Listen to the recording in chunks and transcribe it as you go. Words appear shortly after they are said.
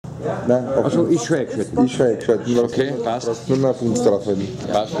Nein, okay. Also ich schweig schon. Ich schweig schon. Okay, passt. Du brauchst nur mehr auf uns drauf hin.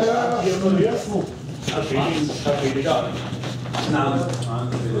 Passt.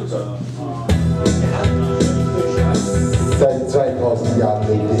 Seit 2000 Jahren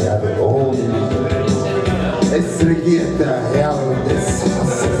lebt die Erde ohne Liebe. Es regiert der Herr des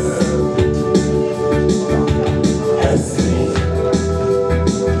Hasses. Hässlich.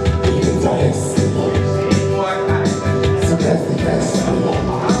 Ich bin so hässlich. So hässlich hässlich.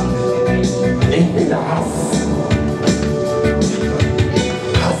 Ich bin der Hass.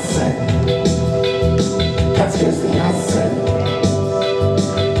 Hassen. Kannst du es nicht hassen?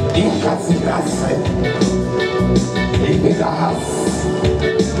 Ich kann's nicht lassen. Ich bin der Hass.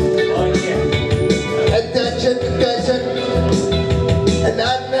 Attention, attention. An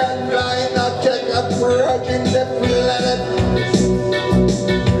unknown flying object approaching the planet.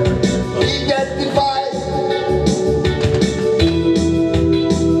 Identified.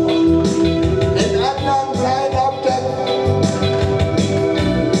 An unknown flying object.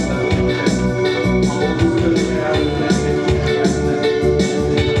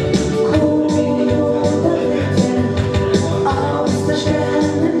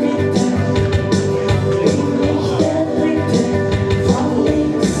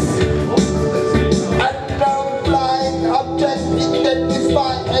 Unknown flying object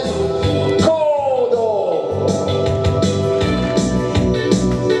identified as Codo.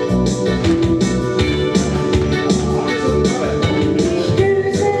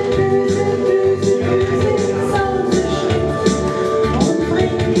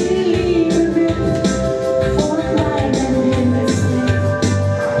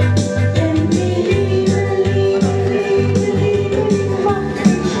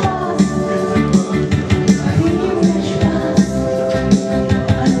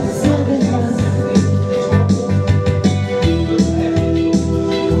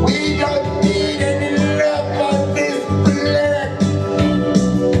 We don't need any love on this planet.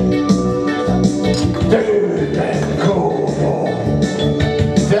 Töten Codo.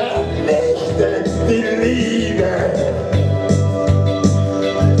 Vernichtet die Liebe.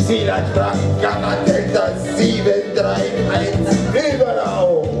 Ziel ein Frankenkammer Delta 731 Überau.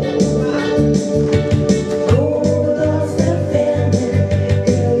 Aus der Ferne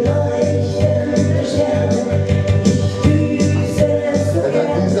leuchtende Sterne, ich düse so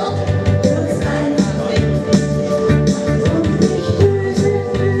gern durchs All. Und ich düse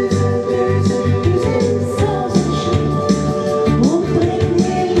ins Sausenschritt und bring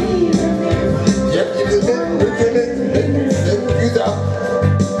dir Liebe mit. Ja, bitte mit.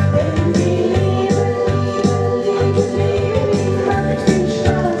 Denn die Liebe macht viel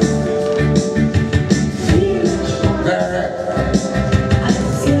Spaß. Viel mehr Spaß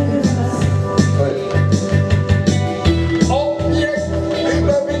als irgendwas. Objekt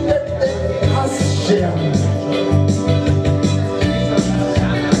überwindet den Hassschirm.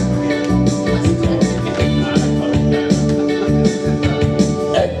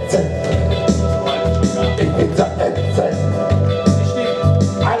 Ätzend. Ich bin so ätzend.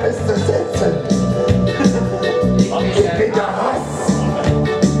 Alles zersetzen. Ich bin der Hass.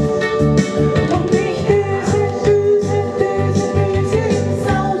 Und ich düse ins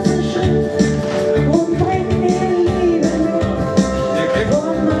Sausenschritt und bring dir Liebe mit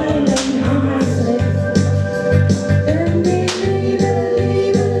von meinem Himmelsritt. Denn die Liebe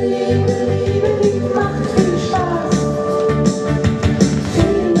macht viel Spaß.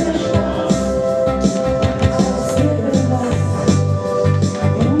 Viel mehr Spaß als irgendwas.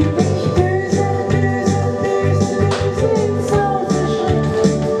 Und ich düse ins Sausenschritt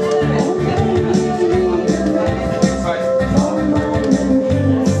und bring dir Liebe mit von meinem Himmelsritt.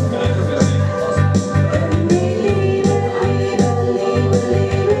 Denn die Liebe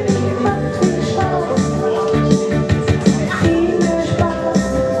macht viel Spaß. Viel mehr Spaß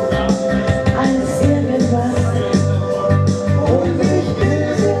als irgendwas. Und ich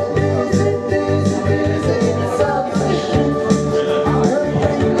düse ins Sausenschritt und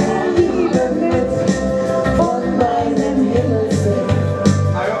bring dir Liebe mit von meinem Himmelsritt.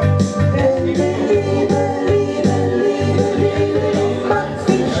 Denn die Liebe macht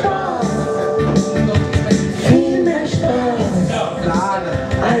viel Spaß. Viel mehr Spaß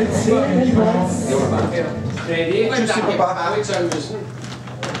als irgendwas. Ready? Tschüssi, Papa. Habe ich sagen müssen.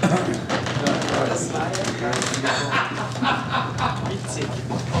 Das war ja witzig.